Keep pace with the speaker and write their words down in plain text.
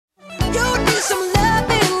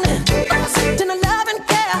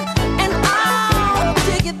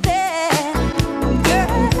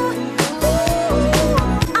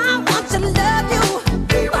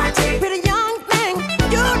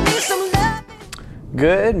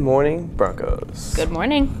Good morning, Broncos. Good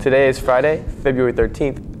morning. Today is Friday, February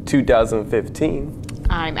 13th, 2015.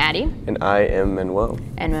 I'm Addie. And I am Manuel.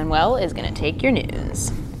 And Manuel is going to take your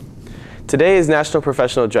news. Today is National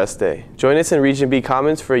Professional Dress Day. Join us in Region B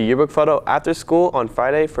Commons for a yearbook photo after school on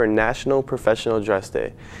Friday for National Professional Dress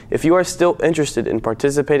Day. If you are still interested in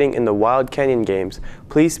participating in the Wild Canyon Games,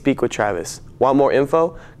 please speak with Travis. Want more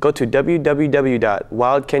info? Go to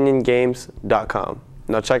www.wildcanyongames.com.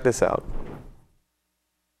 Now check this out.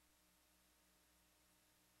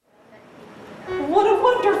 What a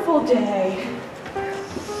wonderful day!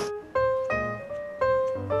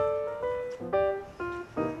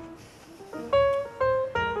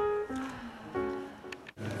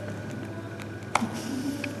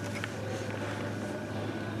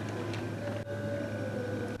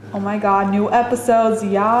 Oh my god, new episodes,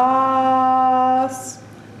 yes!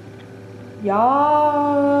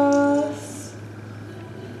 Yes!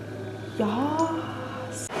 Yes!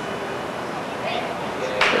 Yes.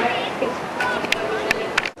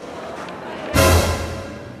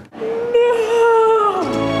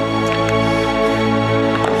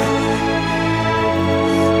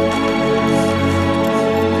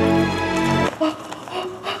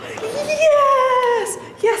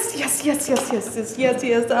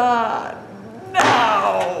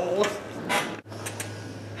 No!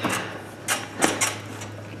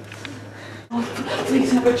 Oh,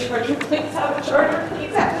 please have a charger. Please have a charger.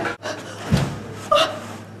 Please have a...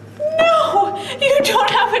 No! You don't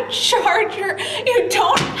have a charger. You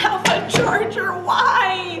don't have a charger.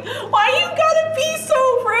 Why? Why you gotta be so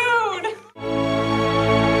rude?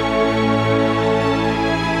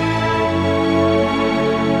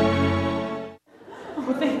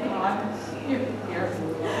 Oh, thank God. You're here.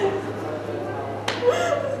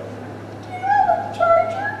 Do you have a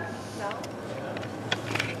charger? No.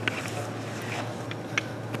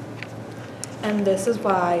 And this is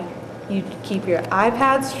why you keep your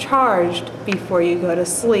iPads charged before you go to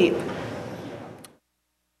sleep.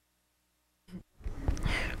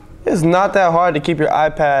 It's not that hard to keep your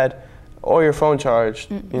iPad or your phone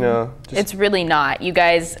charged, you know. It's really not. You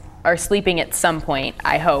guys are sleeping at some point,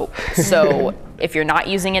 I hope. So if you're not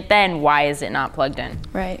using it then, why is it not plugged in?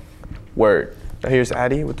 Right. Word. Now here's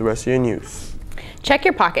Addie with the rest of your news. Check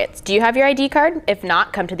your pockets. Do you have your ID card? If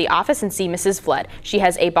not, come to the office and see Mrs. Flood. She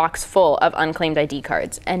has a box full of unclaimed ID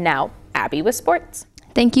cards. And now, Abby with sports.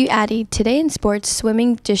 Thank you, Addie. Today in sports,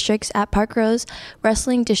 swimming districts at Park Rose,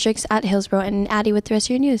 wrestling districts at Hillsborough, and Addie with the rest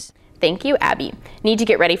of your news. Thank you, Abby. Need to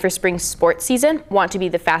get ready for spring sports season? Want to be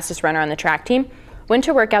the fastest runner on the track team?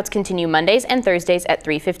 Winter workouts continue Mondays and Thursdays at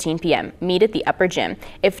 3:15 p.m. Meet at the upper gym.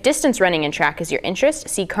 If distance running and track is your interest,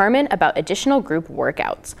 see Carmen about additional group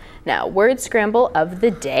workouts. Now, word scramble of the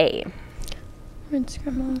day. Word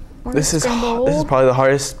scramble. This is probably the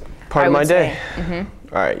hardest part of my day.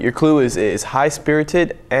 All right, your clue is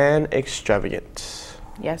high-spirited and extravagant.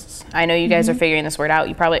 Yes, I know you guys are figuring this word out.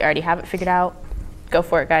 You probably already have it figured out. Go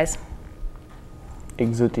for it, guys.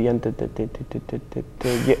 Exuberant.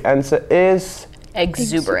 Your answer is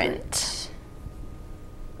exuberant.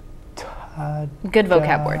 Good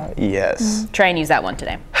vocab word. Yes. Try and use that one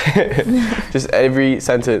today. Just every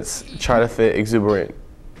sentence, try to fit exuberant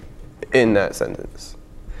in that sentence.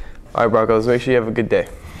 All right, Broncos, make sure you have a good day.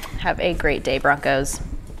 Have a great day, Broncos.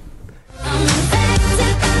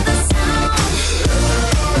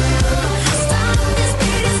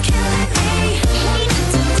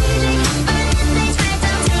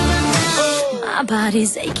 My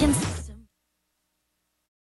body's aching.